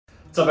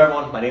What's up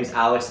everyone, my name is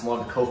Alex, I'm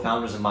one of the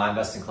co-founders of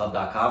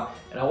myinvestingclub.com,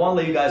 and I want to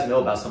let you guys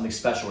know about something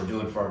special we're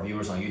doing for our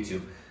viewers on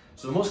YouTube.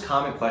 So the most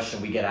common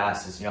question we get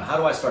asked is, how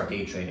do I start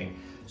day trading?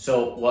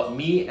 So what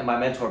me and my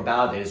mentor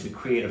Bao did is we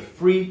create a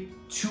free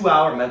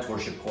 2-hour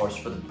mentorship course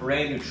for the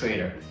brand new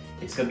trader.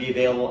 It's going to be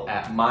available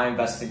at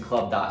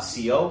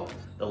myinvestingclub.co.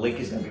 The link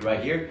is going to be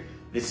right here.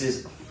 This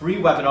is a free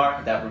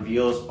webinar that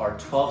reveals our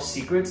 12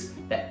 secrets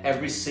that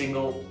every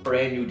single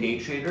brand new day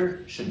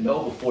trader should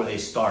know before they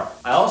start.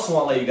 I also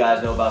want to let you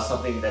guys know about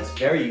something that's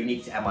very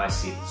unique to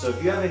MIC. So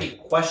if you have any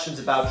questions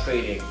about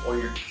trading, or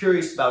you're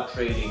curious about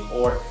trading,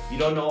 or you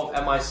don't know if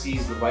MIC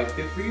is the right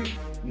fit for you,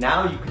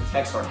 now you can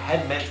text our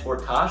head mentor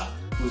Tosh,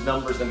 whose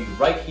number is going to be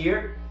right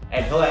here,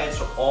 and he'll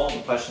answer all the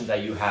questions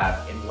that you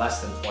have in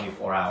less than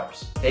 24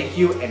 hours. Thank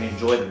you and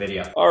enjoy the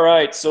video. All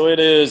right, so it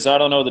is, I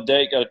don't know the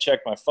date, got to check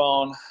my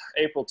phone,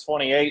 April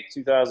 28,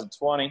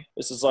 2020.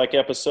 This is like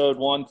episode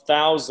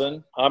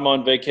 1000. I'm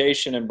on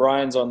vacation and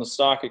Brian's on the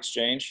stock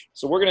exchange.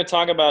 So we're going to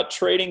talk about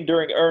trading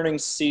during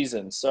earnings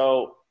season.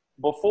 So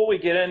before we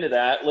get into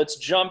that, let's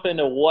jump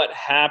into what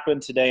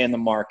happened today in the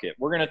market.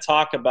 We're going to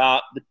talk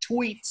about the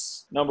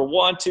tweets. Number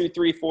 1, 2,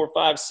 3, 4,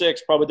 5,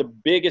 6, probably the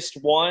biggest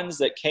ones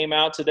that came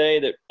out today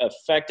that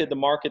affected the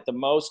market the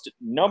most.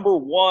 Number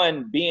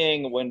 1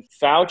 being when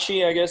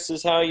Fauci, I guess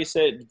is how you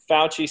say it,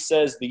 Fauci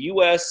says the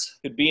U.S.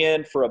 could be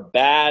in for a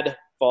bad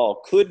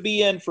fall, could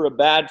be in for a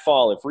bad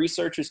fall if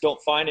researchers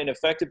don't find an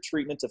effective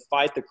treatment to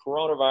fight the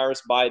coronavirus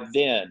by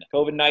then.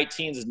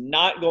 COVID-19 is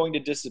not going to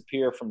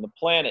disappear from the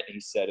planet, he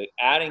said.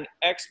 Adding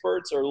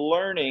experts are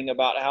learning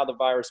about how the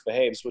virus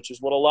behaves, which is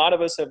what a lot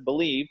of us have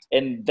believed.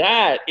 And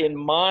that, in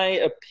my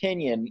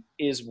opinion,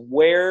 is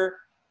where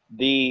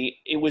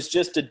it was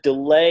just a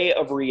delay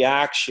of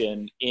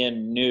reaction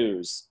in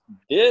news.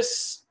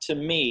 This, to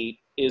me,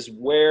 is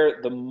where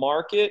the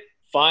market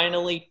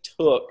finally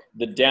took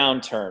the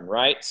downturn,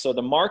 right? So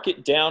the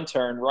market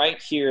downturn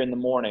right here in the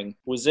morning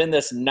was in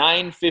this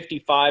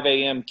 9:55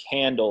 a.m.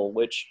 candle,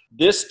 which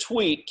this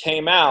tweet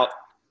came out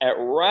at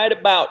right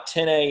about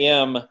 10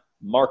 a.m.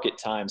 market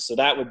time. So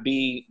that would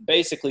be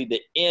basically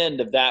the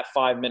end of that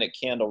 5-minute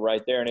candle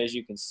right there. And as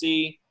you can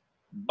see,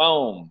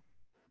 boom.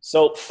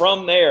 So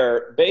from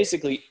there,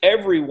 basically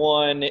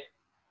everyone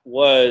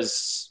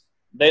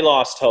they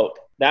lost hope.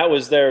 That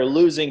was their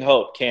losing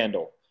hope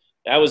candle.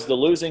 That was the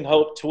losing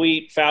hope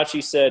tweet.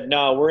 Fauci said,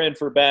 no, we're in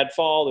for a bad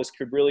fall. This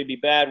could really be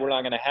bad. We're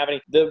not going to have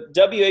any. The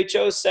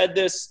WHO said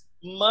this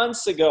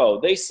months ago.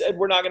 They said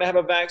we're not going to have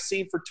a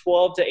vaccine for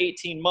 12 to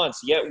 18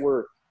 months, yet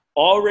we're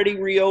already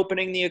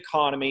reopening the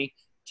economy.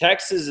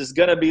 Texas is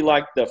going to be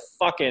like the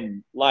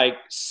fucking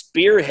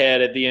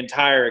spearhead of the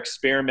entire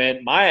experiment.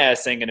 My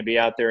ass ain't going to be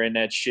out there in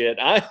that shit.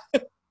 I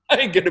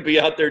ain't going to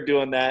be out there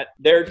doing that.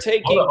 They're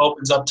taking. Well, it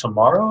opens up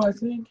tomorrow, I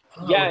think.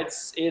 Yeah,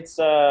 it's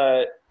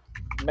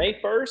May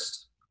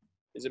 1st?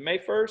 Is it May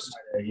 1st?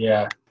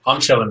 Yeah. I'm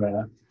chilling, man.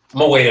 I'm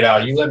going to wait it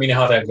out. You let me know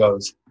how that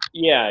goes.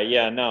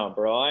 Yeah, no,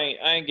 bro. I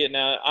ain't getting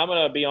out. I'm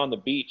going to be on the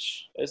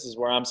beach. This is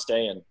where I'm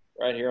staying,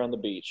 right here on the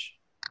beach.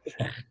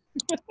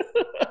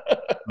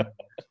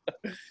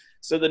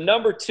 So the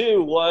number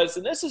 2 was,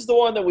 and this is the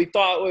one that we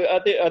thought, I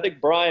think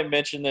Brian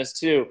mentioned this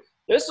too.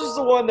 This was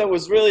the one that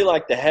was really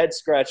like the head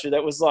scratcher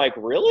that was like,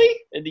 really?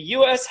 And the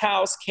U.S.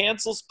 House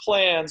cancels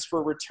plans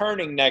for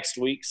returning next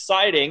week,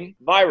 citing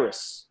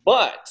virus.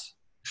 But,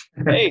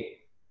 hey,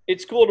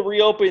 it's cool to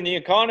reopen the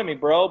economy,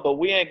 bro, but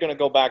we ain't going to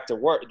go back to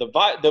work.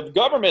 The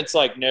government's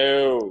like,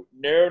 no,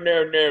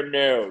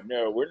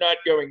 we're not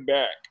going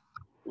back.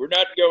 We're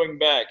not going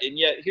back. And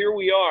yet here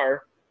we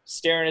are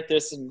staring at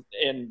this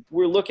and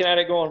we're looking at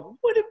it going,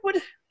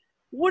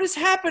 what is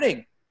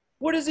happening?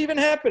 What is even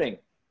happening?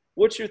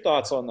 What's your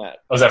thoughts on that?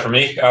 Was that for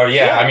me? Oh,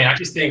 yeah. I mean, I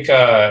just think,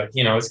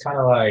 it's kind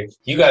of like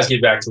you guys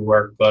get back to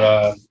work,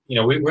 but,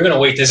 we're going to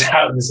wait this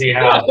out and see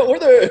how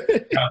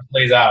it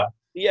plays out.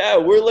 Yeah,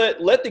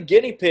 let the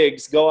guinea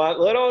pigs go out.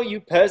 Let all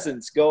you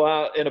peasants go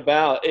out and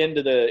about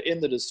into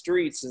the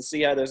streets and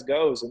see how this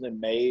goes, and then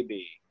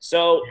maybe.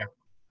 So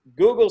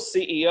Google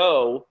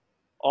CEO,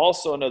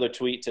 also another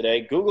tweet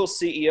today, Google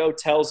CEO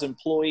tells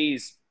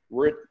employees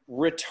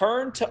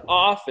return to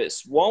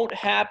office won't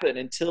happen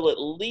until at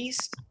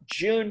least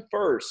June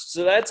 1st.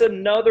 So that's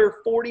another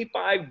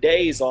 45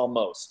 days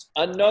almost.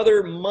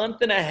 Another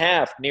month and a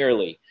half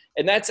nearly.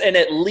 And that's an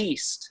at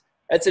least.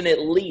 That's an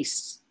at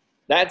least.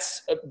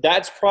 That's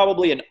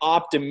probably an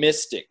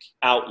optimistic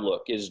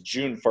outlook is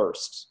June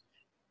 1st.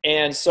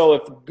 And so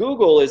if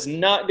Google is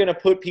not going to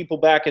put people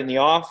back in the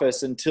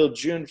office until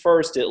June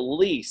 1st at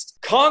least,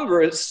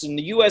 Congress and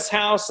the U.S.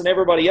 House and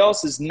everybody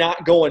else is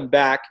not going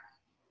back.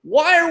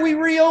 Why are we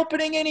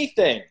reopening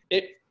anything?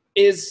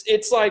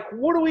 It's like,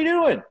 what are we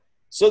doing?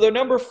 So the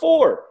number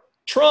 4,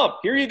 Trump,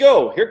 here you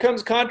go. Here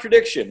comes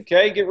contradiction,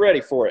 okay? Get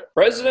ready for it.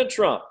 President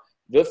Trump,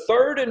 the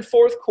 3rd and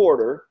 4th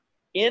quarter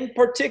in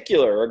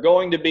particular are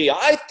going to be,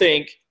 I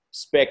think,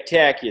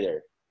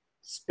 spectacular.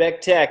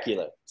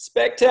 Spectacular.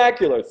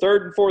 Spectacular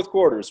 3rd and 4th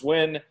quarters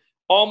when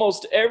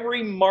almost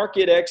every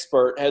market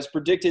expert has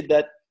predicted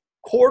that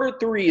quarter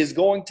 3 is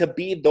going to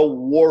be the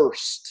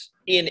worst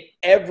in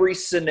every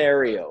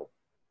scenario.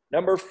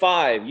 Number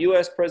 5,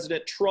 U.S.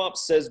 President Trump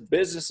says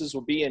businesses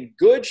will be in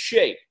good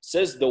shape.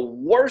 Says the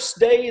worst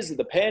days of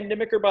the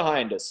pandemic are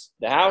behind us.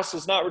 The House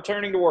is not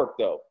returning to work,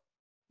 though.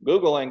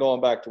 Google ain't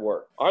going back to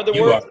work. Are the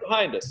worst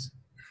behind us?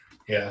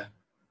 Yeah.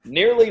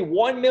 Nearly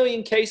 1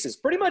 million cases,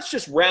 pretty much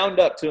just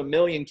round up to 1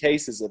 million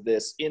cases of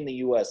this in the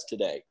U.S.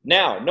 today.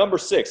 Now, number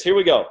 6, here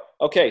we go.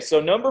 Okay, so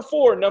number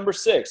 4 and number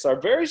 6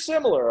 are very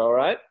similar, all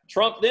right?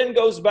 Trump then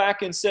goes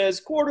back and says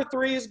quarter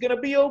 3 is going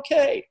to be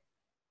okay.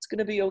 It's going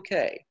to be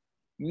okay.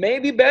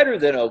 Maybe better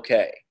than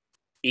okay,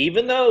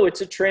 even though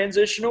it's a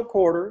transitional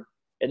quarter.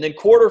 And then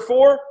quarter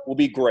 4 will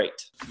be great.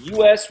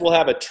 U.S. will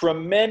have a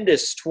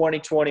tremendous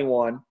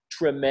 2021.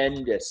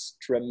 Tremendous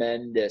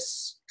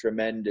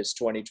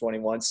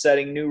 2021,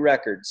 setting new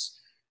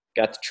records.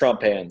 Got the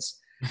Trump hands.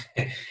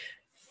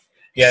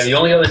 Yeah, the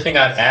only other thing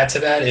I'd add to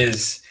that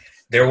is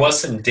there was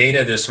some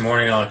data this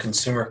morning on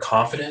consumer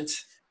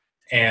confidence,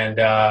 and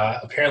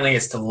apparently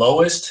it's the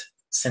lowest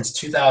since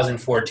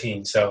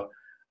 2014. So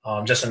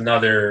just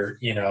another,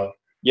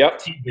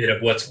 tidbit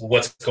of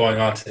what's going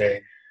on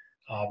today.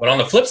 But on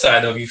the flip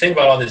side, though, if you think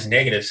about all this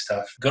negative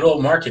stuff, good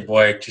old market,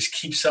 boy, just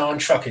keeps on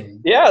trucking.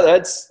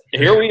 Yeah,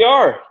 here we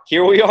are.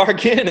 Here we are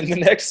again in the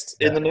next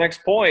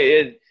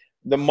point.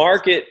 The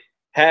market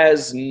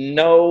has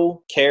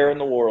no care in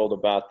the world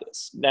about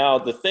this. Now,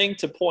 the thing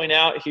to point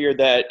out here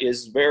that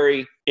is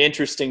very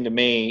interesting to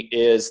me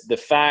is the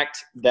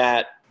fact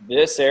that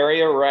this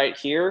area right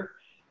here,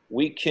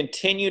 we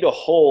continue to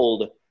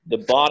hold the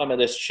bottom of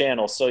this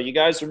channel. So you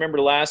guys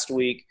remember last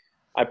week,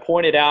 I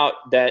pointed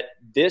out that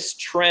this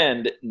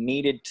trend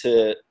needed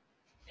to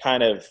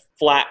kind of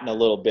flatten a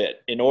little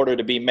bit in order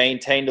to be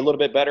maintained a little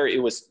bit better.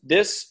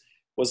 This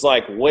was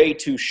like way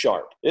too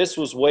sharp. This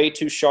was way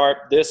too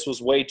sharp. This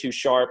was way too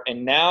sharp.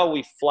 And now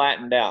we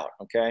flattened out,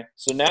 okay?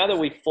 So now that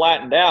we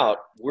flattened out,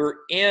 we're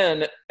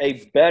in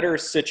a better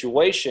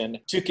situation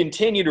to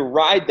continue to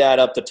ride that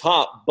up the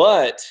top.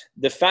 But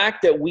the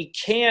fact that we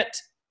can't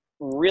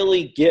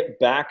really get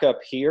back up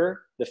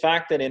here, the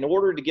fact that in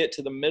order to get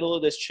to the middle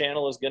of this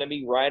channel is going to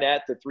be right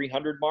at the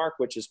 300 mark,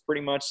 which is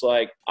pretty much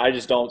like, I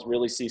just don't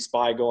really see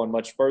SPY going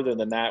much further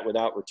than that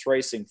without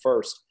retracing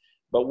first.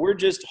 But we're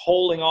just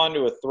holding on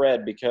to a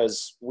thread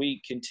because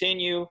we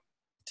continue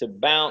to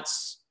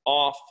bounce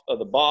off of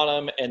the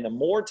bottom. And the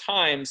more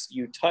times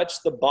you touch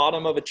the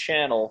bottom of a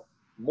channel,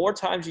 more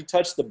times you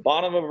touch the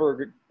bottom of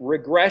a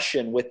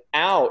regression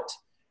without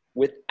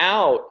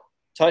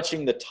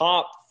touching the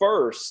top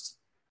first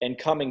and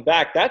coming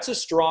back, that's a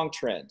strong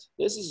trend.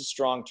 This is a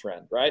strong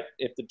trend, right?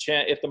 If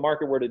the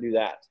market were to do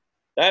that,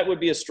 that would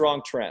be a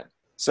strong trend.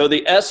 So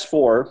the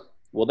S4,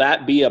 will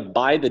that be a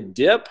buy the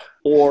dip,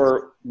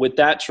 or with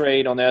that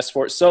trade on the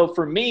S4? So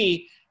for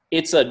me,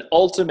 it's an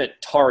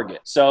ultimate target.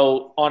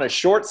 So on a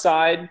short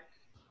side,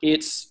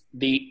 it's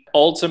the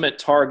ultimate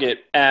target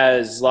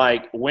as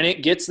like when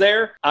it gets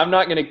there, I'm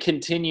not going to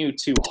continue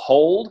to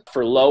hold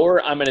for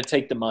lower. I'm going to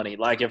take the money.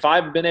 Like if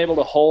I've been able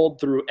to hold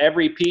through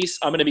every piece,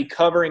 I'm going to be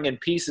covering in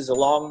pieces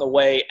along the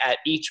way at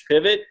each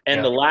pivot.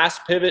 And the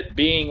last pivot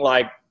being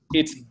like,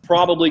 it's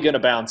probably going to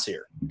bounce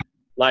here.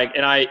 Like,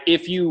 and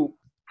if you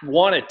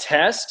want to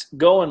test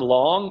going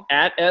long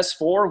at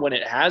S4 when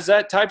it has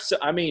that type,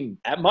 I mean,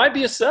 that might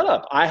be a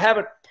setup. I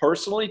haven't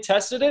personally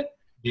tested it.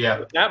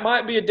 Yeah, that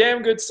might be a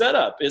damn good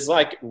setup. Is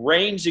like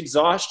range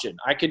exhaustion.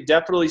 I could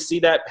definitely see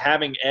that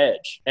having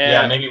edge.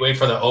 And maybe wait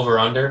for the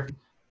over/under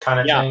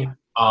kind of thing,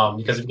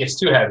 because it gets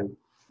too heavy.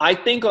 I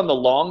think on the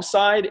long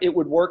side, it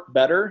would work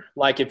better.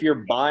 Like if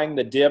you're buying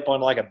the dip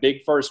on like a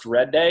big first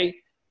red day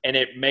and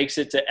it makes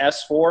it to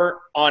S4,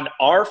 on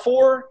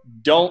R4,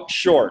 don't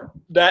short.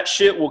 That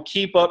shit will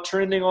keep up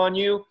trending on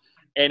you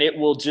and it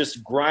will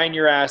just grind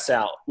your ass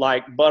out.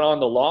 Like, but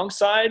on the long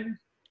side,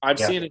 I've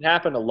seen it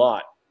happen a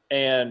lot.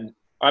 And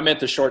I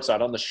meant the short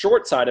side. On the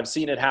short side, I've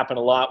seen it happen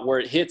a lot where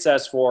it hits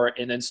S4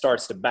 and then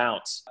starts to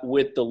bounce.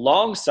 With the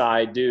long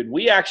side, dude,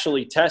 we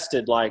actually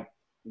tested like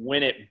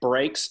when it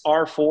breaks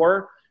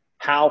R4,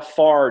 how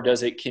far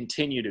does it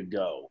continue to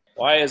go?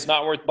 Why is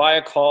not worth buy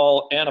a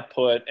call and a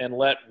put and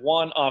let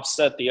one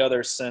offset the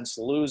other, since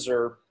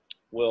loser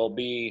will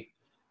be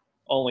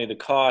only the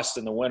cost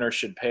and the winner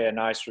should pay a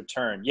nice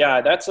return? Yeah,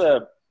 that's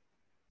a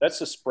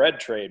spread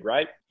trade,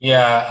 right?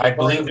 Yeah, I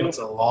believe it's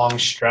a long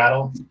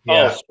straddle.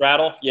 Yeah. Oh,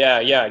 straddle? Yeah.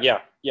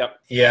 Yep.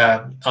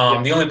 Yeah.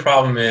 The only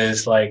problem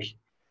is like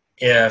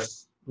if,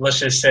 let's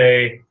just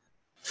say,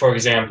 for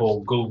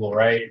example, Google,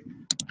 right?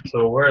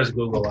 So where is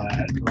Google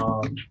at?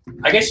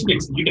 I guess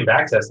you can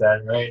backtest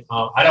that, right?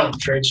 I don't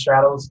trade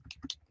straddles,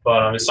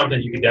 but it's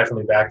something you can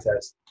definitely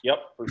backtest. Yep,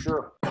 for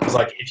sure. It's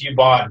like if you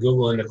bought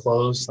Google in the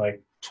close,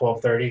 like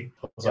 12:30, it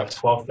was like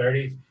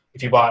 12:30.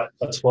 If you bought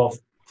a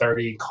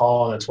 12:30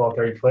 call and a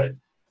 12:30 put,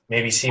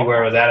 maybe see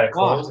where it was at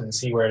close and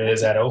see where it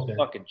is at open.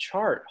 Fucking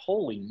chart,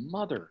 holy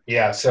mother.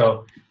 Yeah,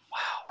 so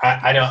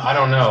I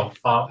don't know.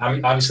 I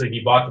mean, obviously, if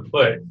you bought the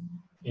put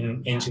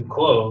into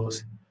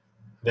close,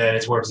 then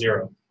it's worth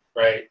zero,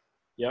 right?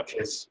 Yep.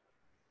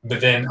 But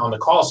then on the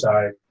call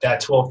side,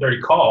 that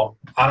 12:30 call,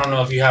 I don't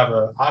know if you have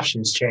an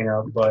options chain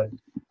up, but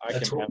I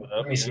can have it up.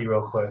 Let me see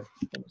real quick.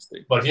 Let me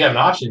see. But if you have an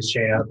options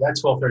chain, that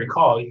 12:30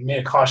 call, it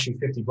may cost you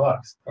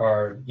 $50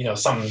 or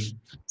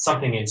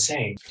something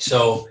insane.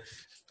 So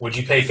would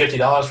you pay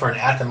 $50 for an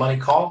at the money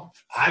call?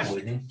 I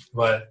wouldn't,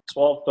 but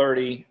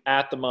 12:30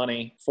 at the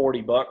money,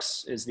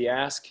 $40 is the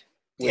ask.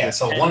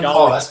 So one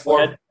call, that's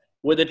 $4,000.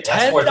 With a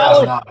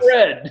 $10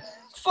 spread.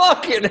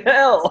 Fucking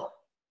hell.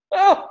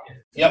 Oh.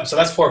 Yep, so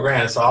that's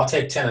 $4,000. So I'll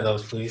take 10 of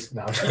those, please.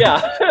 No.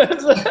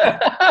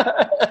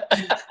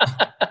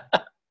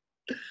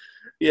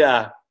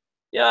 Yeah.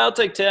 Yeah, I'll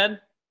take 10.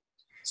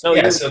 So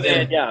yeah, so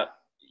then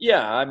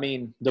I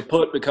mean, the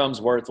put becomes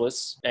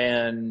worthless,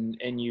 and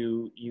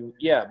you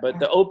but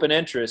the open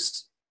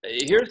interest.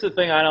 Here's the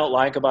thing I don't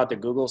like about the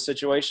Google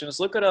situation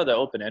is look at all the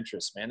open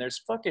interest, man. There's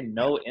fucking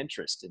no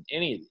interest in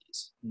any of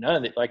these. None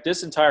of it. Like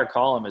this entire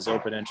column is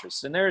open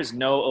interest, and there is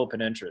no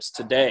open interest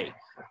today.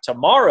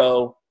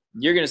 Tomorrow,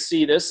 you're gonna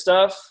see this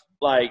stuff.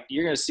 Like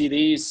you're gonna see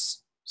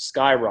these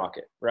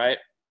skyrocket, right?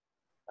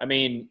 I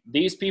mean,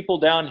 these people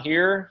down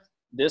here.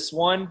 This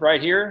one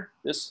right here,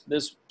 this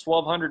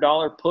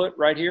 $1,200 put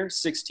right here,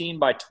 16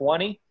 by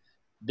 20.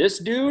 This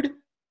dude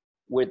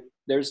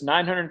there's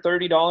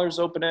 $930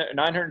 open,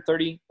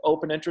 930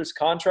 open interest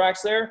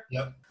contracts there.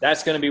 Yep.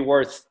 That's going to be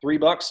worth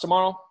 $3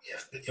 tomorrow.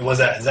 Is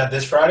that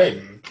this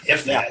Friday?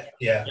 If that,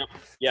 yeah.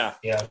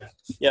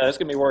 That's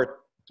going to be worth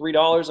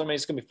 $3. I mean,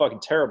 it's going to be fucking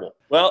terrible.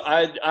 Well,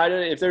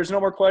 if there's no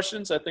more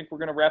questions, I think we're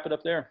going to wrap it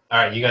up there.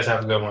 All right, you guys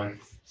have a good one.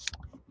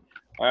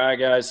 All right,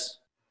 guys.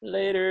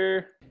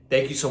 Later.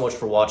 Thank you so much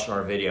for watching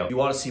our video. If you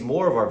want to see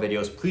more of our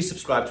videos, please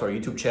subscribe to our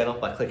YouTube channel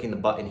by clicking the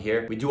button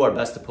here. We do our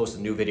best to post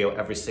a new video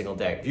every single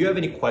day. If you have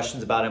any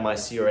questions about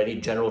MIC or any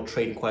general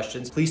trading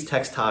questions, please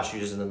text Tosh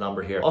using the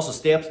number here. Also,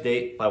 stay up to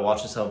date by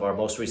watching some of our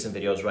most recent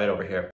videos right over here.